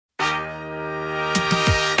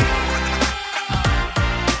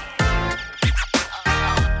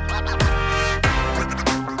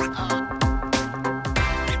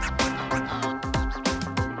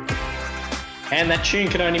And that tune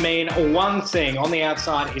can only mean one thing. On the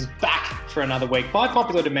Outside is back for another week. By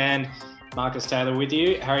popular demand, Marcus Taylor with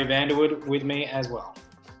you. Harry Vanderwood with me as well.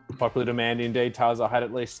 Popular demand indeed, Taz. I had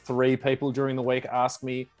at least 3 people during the week ask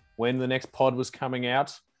me when the next pod was coming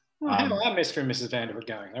out. How are Mr. and Mrs. Vanderwood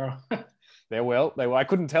going? They're well. I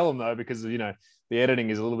couldn't tell them, though, because, the editing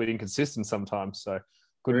is a little bit inconsistent sometimes. So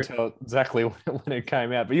couldn't tell exactly when it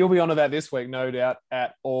came out. But you'll be onto that this week, no doubt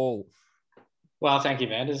at all. Well, thank you,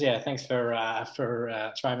 Vanders. Yeah, thanks for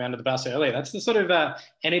throwing me under the bus earlier. That's the sort of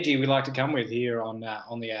energy we like to come with here on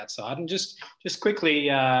the Outside. And just quickly,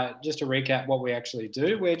 just to recap what we actually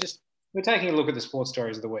do, we're taking a look at the sports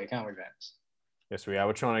stories of the week, aren't we, Vanders? Yes, we are.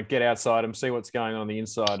 We're trying to get outside and see what's going on the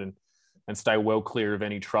inside and stay well clear of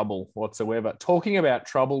any trouble whatsoever. Talking about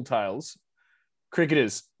trouble tales,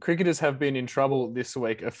 cricketers have been in trouble this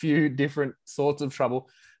week. A few different sorts of trouble.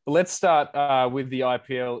 But let's start with the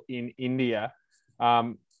IPL in India.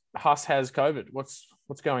 Huss has COVID. What's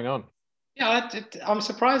going on? Yeah, I'm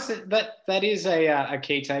surprised that is a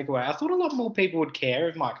key takeaway. I thought a lot more people would care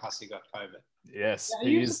if Mike Hussey got COVID. Yes. Are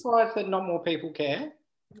you surprised that not more people care?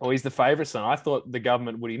 Oh, he's the favourite son. I thought the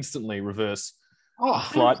government would instantly reverse the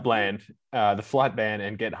flight ban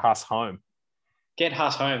and get Huss home. Get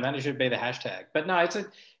Huss home. That should be the hashtag. But no,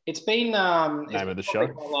 it's been name of the show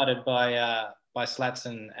highlighted by Slats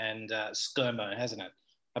and ScoMo, hasn't it?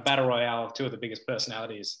 A battle royale of 2 of the biggest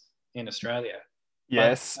personalities in Australia.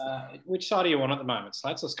 Yes. But, which side are you on at the moment,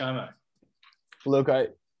 Slats or ScoMo? Look, I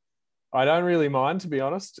don't really mind, to be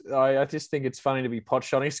honest. I just think it's funny to be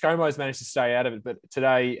pot-shotting. ScoMo's managed to stay out of it, but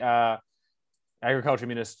today Agriculture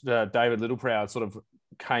Minister David Littleproud sort of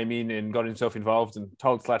came in and got himself involved and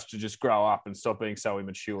told Slats to just grow up and stop being so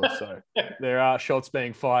immature. So there are shots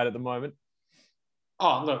being fired at the moment.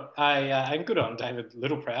 Oh, look, I'm good on David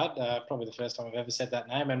Littleproud. Probably the first time I've ever said that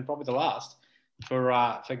name, and probably the last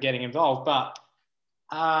for getting involved. But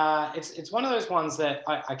it's one of those ones that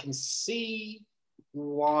I can see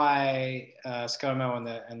why ScoMo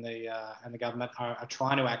and the government are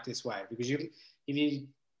trying to act this way, because if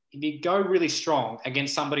you go really strong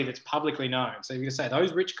against somebody that's publicly known, so you're going to say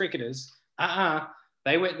those rich cricketers,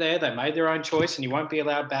 they went there, they made their own choice, and you won't be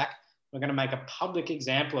allowed back. We're going to make a public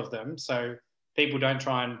example of them, so people don't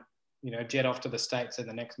try and, jet off to the States in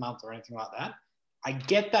the next month or anything like that. I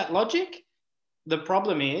get that logic. The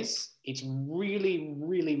problem is it's really,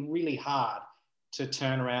 really, really hard to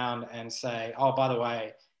turn around and say, oh, by the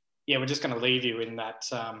way, yeah, we're just going to leave you in that.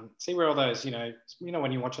 See where all those,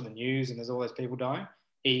 when you watch on the news and there's all those people dying,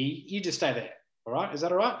 you just stay there. All right. Is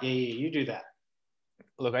that all right? Yeah, you do that.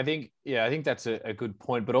 Look, I think that's a good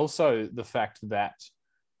point, but also the fact that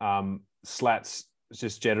Slats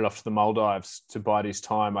just jetted off to the Maldives to bide his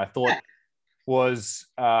time, I thought was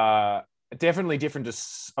definitely different to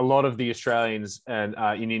a lot of the Australians and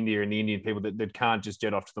in India and the Indian people that can't just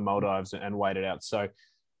jet off to the Maldives and wait it out. So,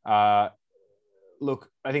 look,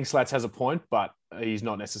 I think Slats has a point, but he's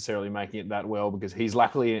not necessarily making it that well, because he's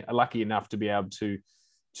lucky enough to be able to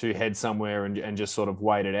head somewhere and just sort of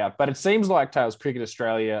wait it out. But it seems like Tails Cricket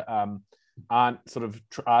Australia aren't sort of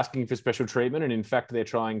asking for special treatment, and in fact they're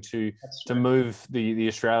trying to move the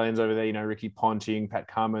Australians over there. Ricky Ponting, Pat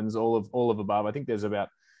Cummins, all of above. I think there's about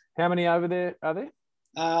how many over there are there?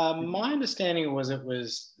 My understanding was it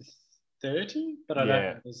was 30, but I don't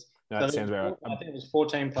know. That sounds about right. I think it was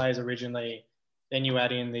 14 players originally. Then you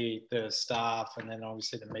add in the staff, and then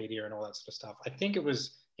obviously the media and all that sort of stuff. I think it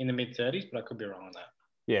was in the mid-30s, but I could be wrong on that.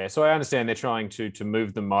 Yeah, so I understand they're trying to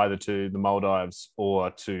move them either to the Maldives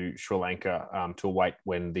or to Sri Lanka to wait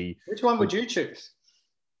when the... Which one would you choose?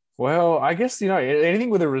 Well, I guess,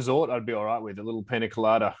 anything with a resort I'd be all right with, a little pina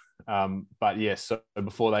colada. But yes, so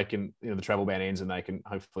before they can, the travel ban ends and they can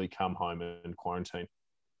hopefully come home and quarantine.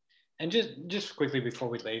 And just quickly before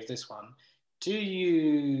we leave this one,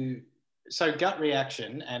 so gut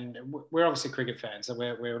reaction, and we're obviously cricket fans, so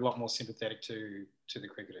we're a lot more sympathetic to the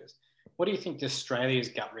cricketers. What do you think Australia's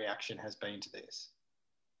gut reaction has been to this?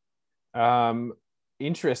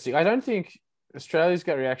 Interesting. I don't think Australia's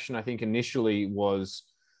gut reaction, I think initially was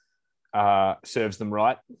serves them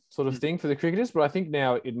right sort of thing for the cricketers, but I think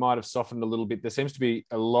now it might have softened a little bit. There seems to be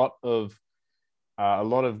a lot of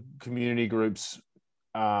community groups.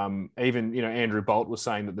 Even Andrew Bolt was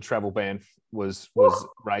saying that the travel ban was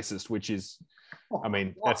racist, which is,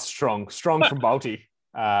 that's strong from Bolty.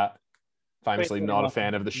 Famously not a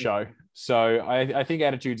fan of the show. So I think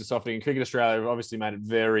attitudes are softening. Cricket Australia have obviously made it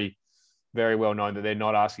very, very well known that they're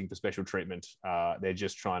not asking for special treatment. They're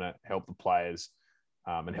just trying to help the players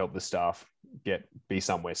and help the staff be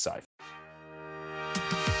somewhere safe.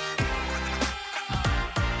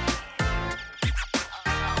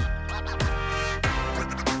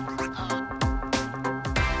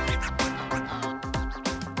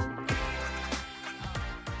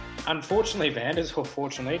 unfortunately, Vanders, or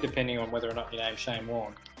fortunately, depending on whether or not you name Shane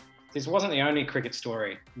Warne, this wasn't the only cricket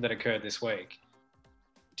story that occurred this week.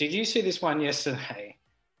 Did you see this one yesterday?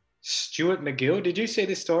 Stuart MacGill, did you see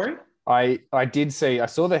this story? I did see. I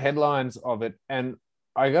saw the headlines of it, and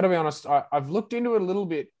I got to be honest, I've looked into it a little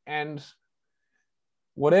bit, and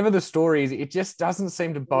whatever the story is, it just doesn't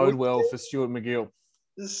seem to bode well for Stuart MacGill.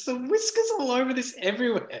 There's some whiskers all over this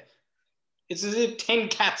everywhere. It's as if 10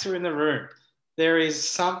 cats are in the room. There is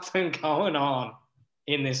something going on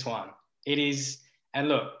in this one. It is, and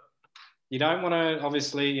look, you don't want to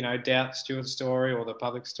obviously, doubt Stuart's story or the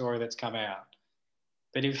public story that's come out.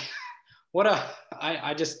 But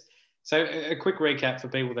so a quick recap for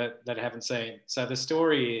people that haven't seen. So the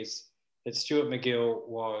story is that Stuart MacGill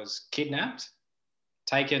was kidnapped,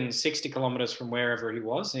 taken 60 kilometres from wherever he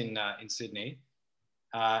was in Sydney,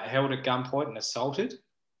 held at gunpoint and assaulted,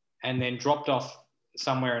 and then dropped off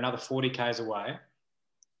somewhere another 40 k's away,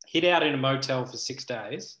 hid out in a motel for 6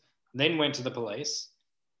 days, then went to the police,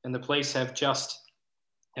 and the police have just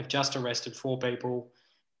arrested 4 people,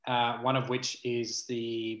 one of which is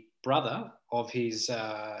the brother of his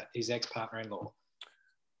ex-partner-in-law,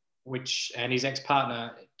 and his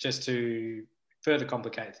ex-partner, just to further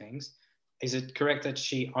complicate things, is it correct that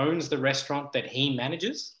she owns the restaurant that he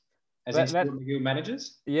manages? Stuart MacGill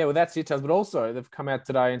manages? Yeah, well, that's it, Taz. But also, they've come out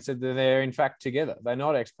today and said that they're in fact together. They're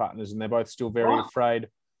not ex-partners, and they're both still very afraid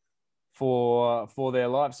for their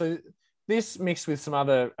lives. So this mixed with some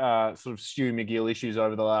other sort of Stu MacGill issues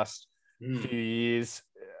over the last few years,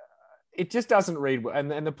 it just doesn't read well.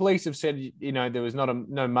 And the police have said, there was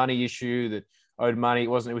no money issue that owed money. It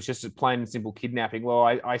was just a plain and simple kidnapping. Well,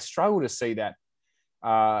 I struggle to see that.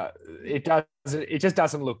 It just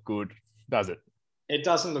doesn't look good, does it? It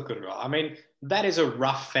doesn't look good at all. I mean, that is a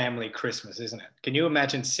rough family Christmas, isn't it? Can you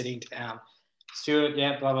imagine sitting down, Stuart,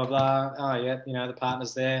 yeah, blah, blah, blah. Oh, yeah, the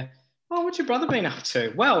partner's there. Oh, what's your brother been up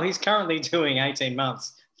to? Well, he's currently doing 18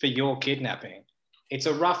 months for your kidnapping. It's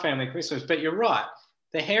a rough family Christmas, but you're right.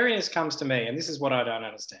 The hairiness comes to me, and this is what I don't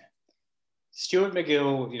understand. Stuart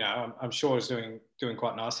MacGill, I'm sure is doing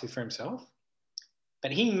quite nicely for himself,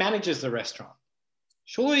 but he manages the restaurant.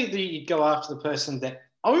 Surely you'd go after the person that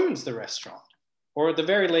owns the restaurant. Or at the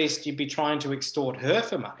very least, you'd be trying to extort her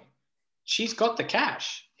for money. She's got the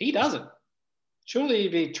cash. He doesn't. Surely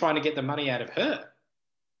you'd be trying to get the money out of her.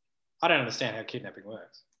 I don't understand how kidnapping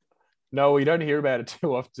works. No, you don't hear about it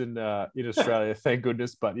too often in Australia, thank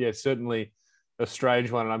goodness. But yeah, certainly a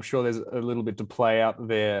strange one. And I'm sure there's a little bit to play out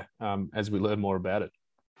there as we learn more about it.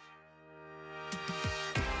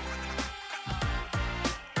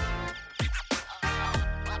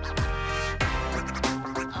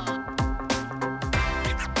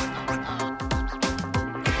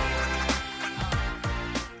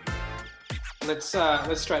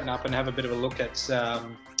 Let's straighten up and have a bit of a look at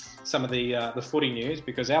some of the footy news,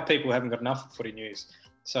 because our people haven't got enough footy news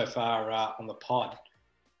so far on the pod.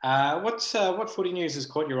 What footy news has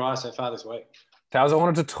caught your eye so far this week? Towers, I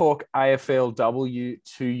wanted to talk AFLW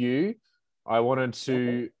to you. I wanted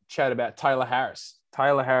to chat about Tayla Harris.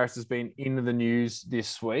 Tayla Harris has been in the news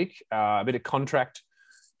this week. A bit of contract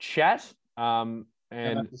chat. And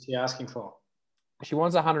how much is she asking for? She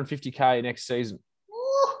wants $150K next season.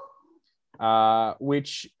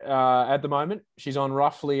 Which at the moment she's on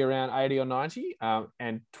roughly around 80 or 90,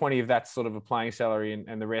 and 20 of that's sort of a playing salary,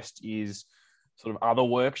 and the rest is sort of other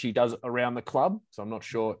work she does around the club. So I'm not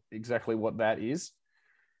sure exactly what that is.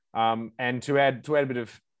 And to add a bit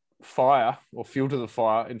of fire or fuel to the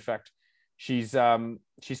fire, in fact, she's come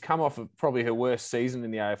off of probably her worst season in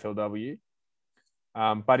the AFLW,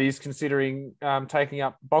 but is considering taking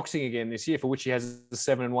up boxing again this year, for which she has a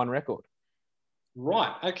 7-1 record.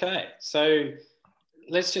 Right. Okay. So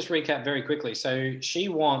let's just recap very quickly. So she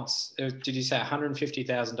wants, did you say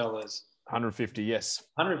 $150,000? 150, yes.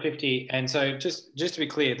 150. And so just to be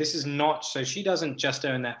clear, this is not, so she doesn't just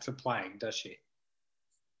earn that for playing, does she?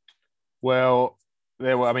 Well,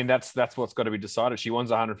 that's what's got to be decided. She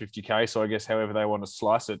wants 150K, so I guess however they want to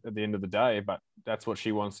slice it at the end of the day, but that's what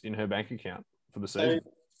she wants in her bank account for the season.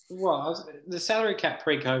 The salary cap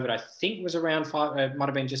pre-COVID, I think, was around it might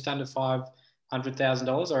have been just under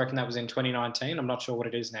 $500,000. I reckon that was in 2019. I'm not sure what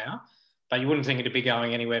it is now, but you wouldn't think it'd be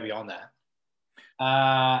going anywhere beyond that.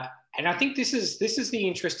 And I think this is an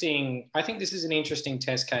interesting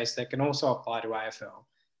test case that can also apply to AFL.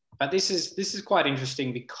 But this is quite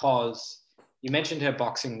interesting because you mentioned her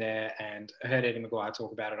boxing there, and I heard Eddie Maguire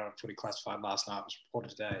talk about it on Footy Classified last night. It was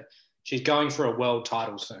reported today. She's going for a world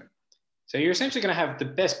title soon. So you're essentially going to have the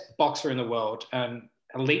best boxer in the world, an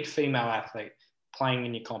elite female athlete, playing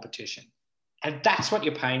in your competition. And that's what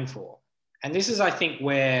you're paying for. And this is, I think,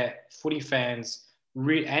 where footy fans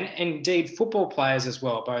and indeed football players as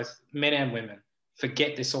well, both men and women,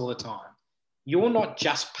 forget this all the time. You're not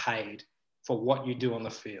just paid for what you do on the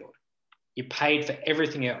field. You're paid for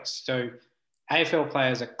everything else. So AFL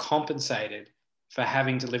players are compensated for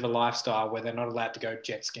having to live a lifestyle where they're not allowed to go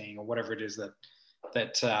jet skiing or whatever it is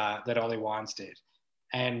that Ollie Wines did.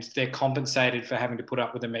 And they're compensated for having to put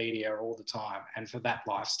up with the media all the time and for that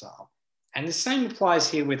lifestyle. And the same applies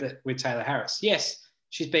here with Tayla Harris. Yes,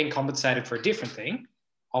 she's being compensated for a different thing,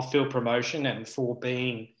 off-field promotion and for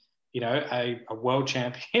being, a world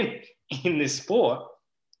champion in this sport.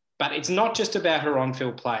 But it's not just about her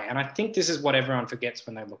on-field play. And I think this is what everyone forgets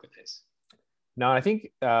when they look at this. No, I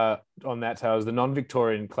think on that, Tails, the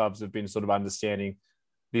non-Victorian clubs have been sort of understanding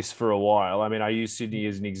this for a while. I mean, I use Sydney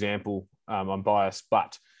as an example. I'm biased,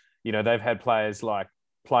 but, they've had players like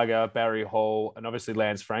Plugger, Barry Hall, and obviously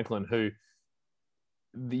Lance Franklin, who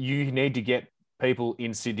you need to get people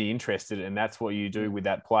in Sydney interested, and that's what you do with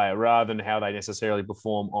that player rather than how they necessarily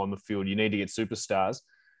perform on the field. You need to get superstars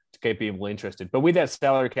to keep people interested. But with that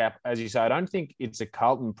salary cap, as you say, I don't think it's a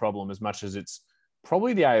Carlton problem as much as it's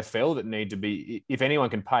probably the AFL that need to be, if anyone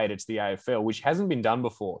can pay it, it's the AFL, which hasn't been done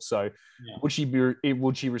before. So would she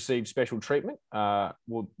receive special treatment?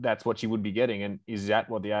 Well, that's what she would be getting. And is that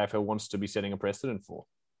what the AFL wants to be setting a precedent for?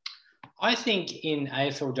 I think in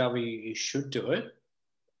AFLW, you should do it.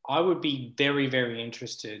 I would be very, very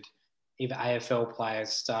interested if AFL players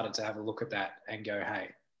started to have a look at that and go, hey,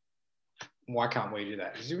 why can't we do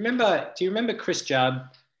that? Do you remember Chris Judd?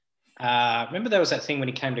 Remember there was that thing when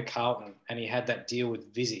he came to Carlton and he had that deal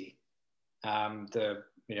with Visi, the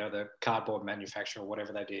cardboard manufacturer or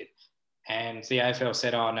whatever they did. And the AFL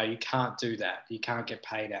said, oh, no, you can't do that. You can't get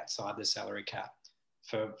paid outside the salary cap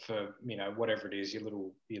for whatever it is, your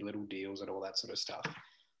little deals and all that sort of stuff.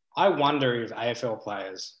 I wonder if AFL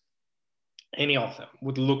players, any of them,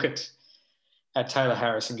 would look at Tayla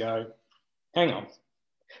Harris and go, hang on,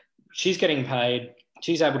 she's getting paid,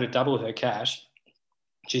 she's able to double her cash.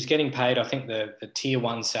 She's getting paid, I think the tier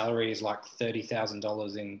 1 salary is like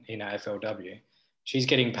 $30,000 in AFLW. She's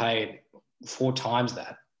getting paid 4 times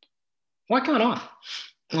that. Why can't I?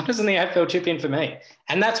 Why doesn't the AFL chip in for me?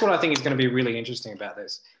 And that's what I think is going to be really interesting about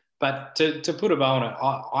this. But to put a bow on it,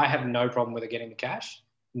 I have no problem with her getting the cash,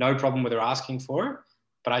 no problem with her asking for it.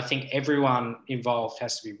 But I think everyone involved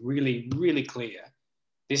has to be really, really clear.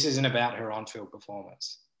 This isn't about her on-field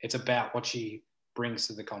performance. It's about what she brings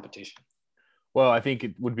to the competition. Well, I think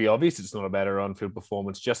it would be obvious it's not about her on-field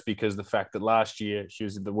performance, just because the fact that last year she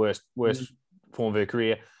was in the worst form of her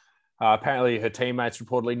career. Apparently, her teammates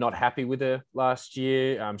reportedly not happy with her last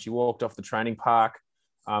year. She walked off the training park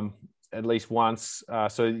at least once.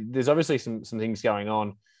 So there's obviously some things going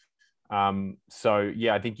on. I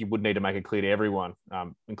think you would need to make it clear to everyone,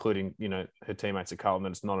 including her teammates at Carlton,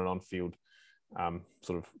 that it's not an on-field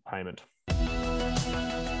sort of payment.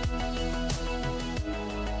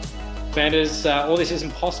 Flanders, all this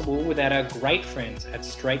isn't possible without our great friends at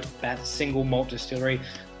Straight Bat Single Malt Distillery,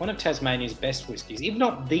 one of Tasmania's best whiskies, if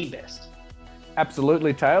not the best.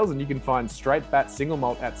 Absolutely, Tails, and you can find Straight Bat Single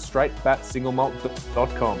Malt at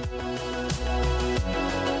straightbatsinglemalt.com.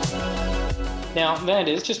 Now,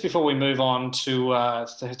 Vanders, just before we move on to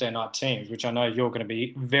Thursday night teams, which I know you're going to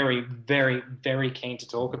be very, very, very keen to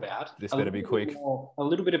talk about. This better be quick. A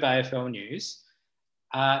little bit of AFL news.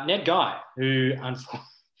 Ned Guy, who,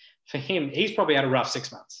 for him, he's probably had a rough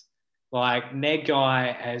 6 months. Like, Ned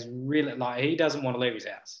Guy has really, he doesn't want to leave his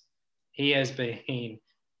house. He has been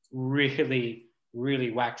really,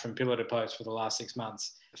 really whacked from pillar to post for the last 6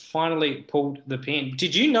 months. Finally pulled the pin.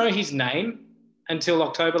 Did you know his name until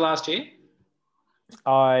October last year?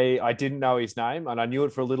 I didn't know his name, and I knew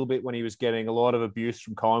it for a little bit when he was getting a lot of abuse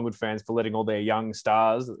from Collingwood fans for letting all their young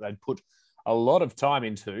stars that they'd put a lot of time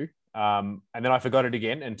into. And then I forgot it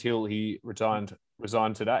again until he resigned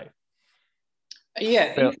today.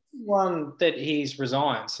 Yeah, one that he's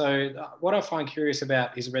resigned. So what I find curious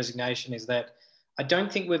about his resignation is that I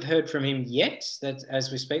don't think we've heard from him yet. That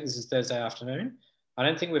as we speak, this is Thursday afternoon. I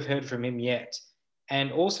don't think we've heard from him yet.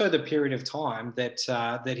 And also the period of time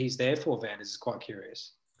that he's there for, Vanders, is quite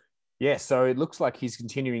curious. Yeah, so it looks like he's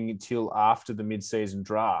continuing until after the mid-season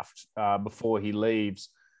draft before he leaves,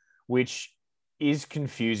 which is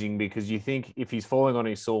confusing because you think if he's falling on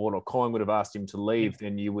his sword or Collingwood have asked him to leave,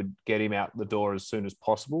 then you would get him out the door as soon as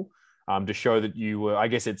possible to show that you were, I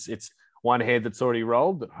guess it's one head that's already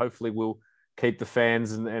rolled that hopefully will keep the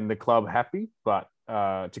fans and the club happy. But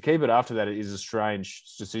to keep it after that is a strange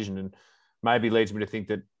decision and maybe leads me to think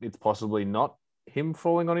that it's possibly not him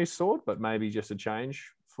falling on his sword, but maybe just a change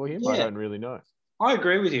for him. Yeah. I don't really know. I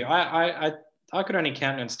agree with you. I could only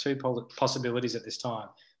countenance 2 possibilities at this time.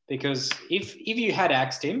 because if you had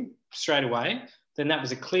axed him straight away, then that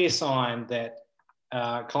was a clear sign that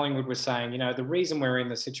Collingwood was saying, the reason we're in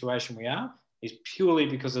the situation we are is purely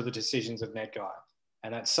because of the decisions of Ned Guy.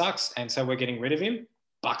 And that sucks. And so we're getting rid of him.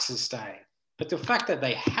 Bucks is staying. But the fact that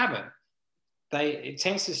they haven't, it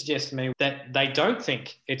tends to suggest to me that they don't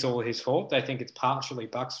think it's all his fault. They think it's partially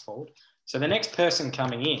Bucks' fault. So the next person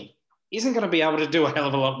coming in isn't going to be able to do a hell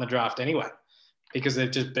of a lot in the draft anyway, because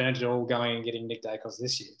they've just burnt it all going and getting Nick Dacos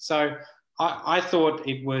this year. So I thought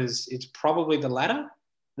it's probably the latter,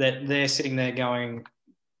 that they're sitting there going,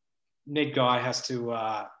 Ned Guy has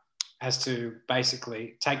to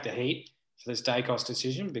basically take the heat for this Dacos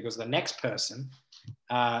decision, because the next person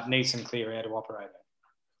needs some clear air to operate in.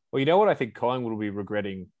 Well, you know what I think Collingwood will be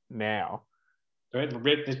regretting now?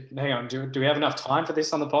 Hang on, do we have enough time for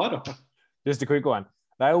this on the pod? Just a quick one.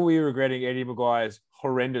 They will be regretting Eddie Maguire's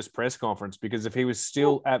horrendous press conference, because if he was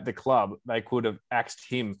still at the club, they could have axed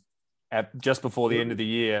him at just before the end of the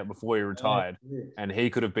year, before he retired, and he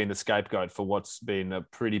could have been the scapegoat for what's been a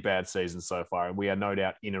pretty bad season so far. And we are no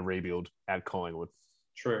doubt in a rebuild at Collingwood.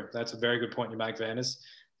 True. That's a very good point you make, Vanders.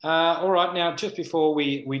 All right, now, just before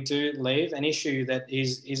we do leave, an issue that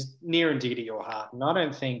is near and dear to your heart. And I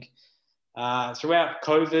don't think throughout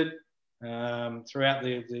COVID, throughout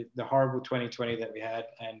the horrible 2020 that we had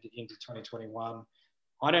and into 2021,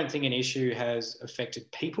 I don't think an issue has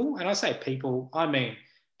affected people. And I say people, I mean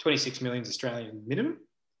 26 million Australian minimum.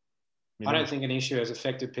 I don't think an issue has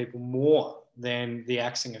affected people more than the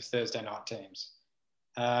axing of Thursday night teams.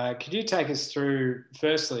 Could you take us through,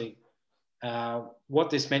 firstly, what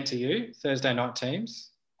this meant to you, Thursday night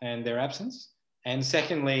teams and their absence? And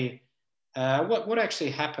secondly, what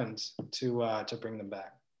actually happened to bring them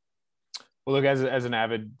back? Well, look, as an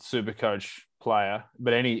avid Supercoach player,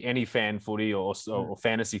 but any fan footy or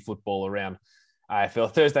fantasy football around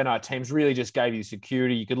AFL, Thursday night teams really just gave you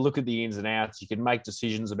security. You could look at the ins and outs. You could make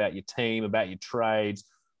decisions about your team, about your trades,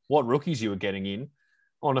 what rookies you were getting in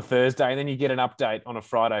on a Thursday. And then you get an update on a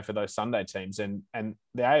Friday for those Sunday teams. And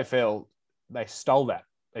the AFL, they stole that.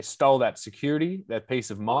 They stole that security, that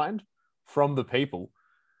peace of mind from the people.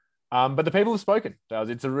 But the people have spoken.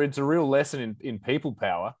 It's a real lesson in people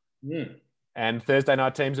power. Mm. And Thursday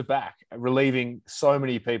night teams are back, relieving so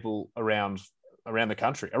many people around the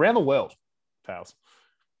country, around the world, pals.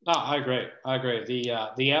 No, I agree.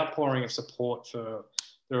 The outpouring of support for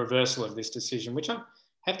the reversal of this decision,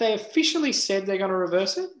 have they officially said they're going to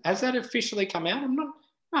reverse it? Has that officially come out? I'm not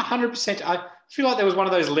 100%. I feel like there was one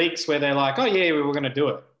of those leaks where they're like, oh, yeah, we were going to do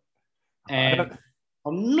it. And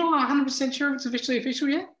I'm not 100% sure if it's officially official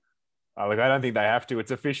yet. Oh, look, I don't think they have to.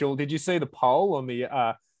 It's official. Did you see the poll on the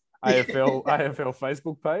AFL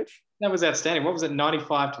Facebook page? That was outstanding. What was it,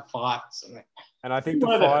 95 to 5 or something? And I think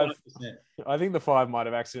the 5 might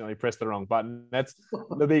have accidentally pressed the wrong button. That's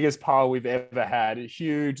the biggest poll we've ever had. It's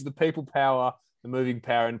huge. The people power, the moving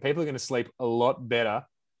power, and people are going to sleep a lot better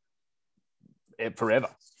forever.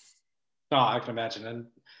 No, I can imagine. And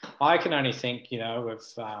I can only think, of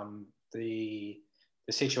the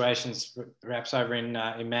situations perhaps over in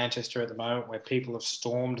Manchester at the moment, where people have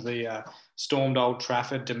stormed Old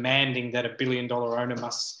Trafford, demanding that $1 billion owner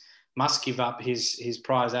must give up his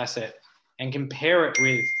prize asset, and compare it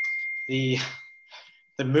with the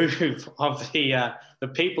move of the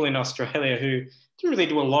people in Australia who didn't really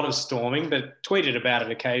do a lot of storming, but tweeted about it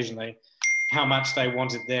occasionally, how much they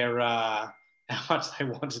wanted their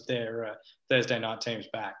Thursday night teams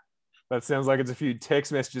back. That sounds like it's a few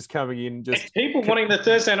text messages coming in. Just it's people wanting the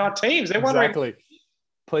Thursday night teams. They're exactly. Wondering.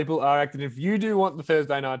 People are acting. If you do want the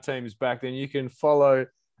Thursday night teams back, then you can follow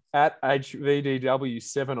at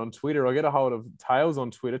HVDW7 on Twitter, or get a hold of Tails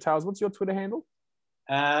on Twitter. Tails, what's your Twitter handle?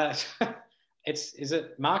 It's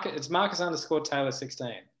Marcus? It's Marcus_Taylor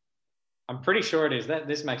 16. I'm pretty sure it is.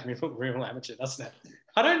 This makes me look real amateur, doesn't it?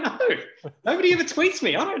 I don't know. Nobody ever tweets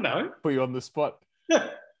me. I don't know. Put you on the spot.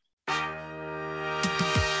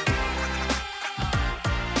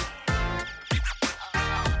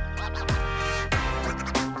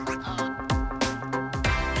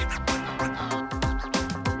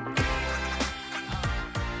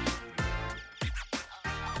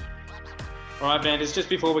 All right, Banders, just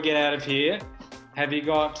before we get out of here, have you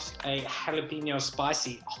got a jalapeno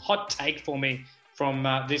spicy hot take for me from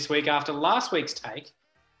this week after last week's take?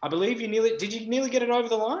 I believe did you nearly get it over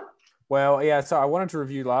the line? Well, yeah, so I wanted to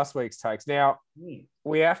review last week's takes. Now,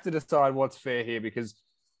 we have to decide what's fair here, because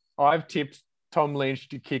I've tipped Tom Lynch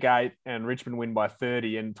to kick 8 and Richmond win by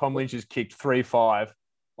 30, and Tom Lynch has kicked 3-5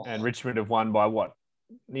 and Richmond have won by what?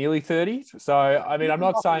 Nearly 30? So, I mean, I'm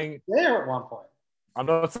not saying... There at one point. I'm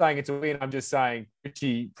not saying it's a win. I'm just saying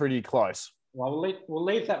pretty close. Well, we'll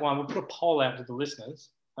leave that one. We'll put a poll out to the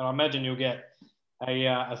listeners. And I imagine you'll get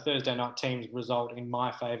a Thursday night teams result in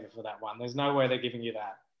my favour for that one. There's no way they're giving you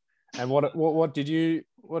that. And what did you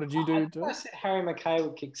do? I said Harry Mackay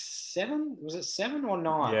would kick 7. Was it 7 or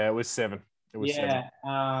 9? Yeah, it was 7. It was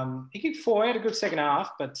 7. He kicked 4. He had a good second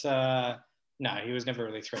half, but no, he was never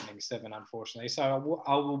really threatening 7, unfortunately. So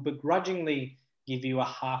I will begrudgingly give you a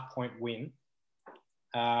half-point win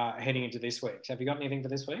heading into this week. So have you got anything for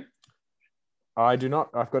this week? I do not.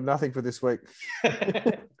 I've got nothing for this week.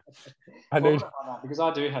 Because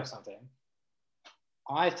I do have something.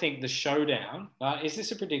 I think the showdown. Is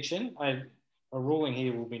this a prediction? A ruling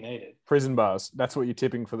here will be needed. Prison bars. That's what you're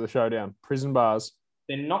tipping for the showdown. Prison bars.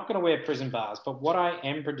 They're not going to wear prison bars, but what I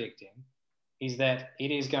am predicting is that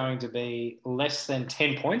it is going to be less than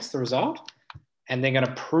 10 points, the result, and they're going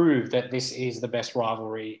to prove that this is the best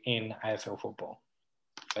rivalry in AFL football.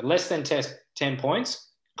 But less than 10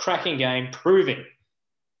 points, cracking game, proving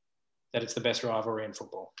that it's the best rivalry in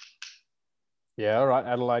football. Yeah, all right.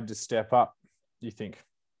 Adelaide to step up, do you think?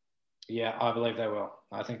 Yeah, I believe they will.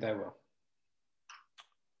 I think they will.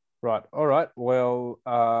 Right. All right. Well,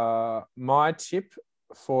 my tip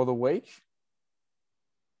for the week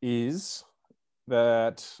is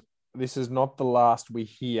that this is not the last we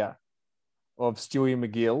hear of Stewie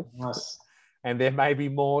McGill. Nice. And there may be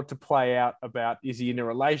more to play out about, is he in a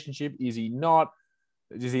relationship? Is he not?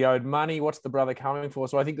 Is he owed money? What's the brother coming for?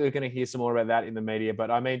 So I think we're going to hear some more about that in the media.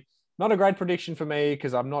 But I mean, not a great prediction for me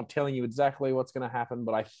because I'm not telling you exactly what's going to happen,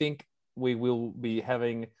 but I think we will be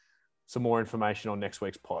having some more information on next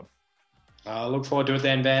week's pod. I look forward to it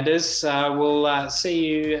then, Vanders. We'll see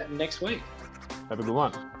you next week. Have a good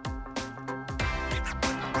one.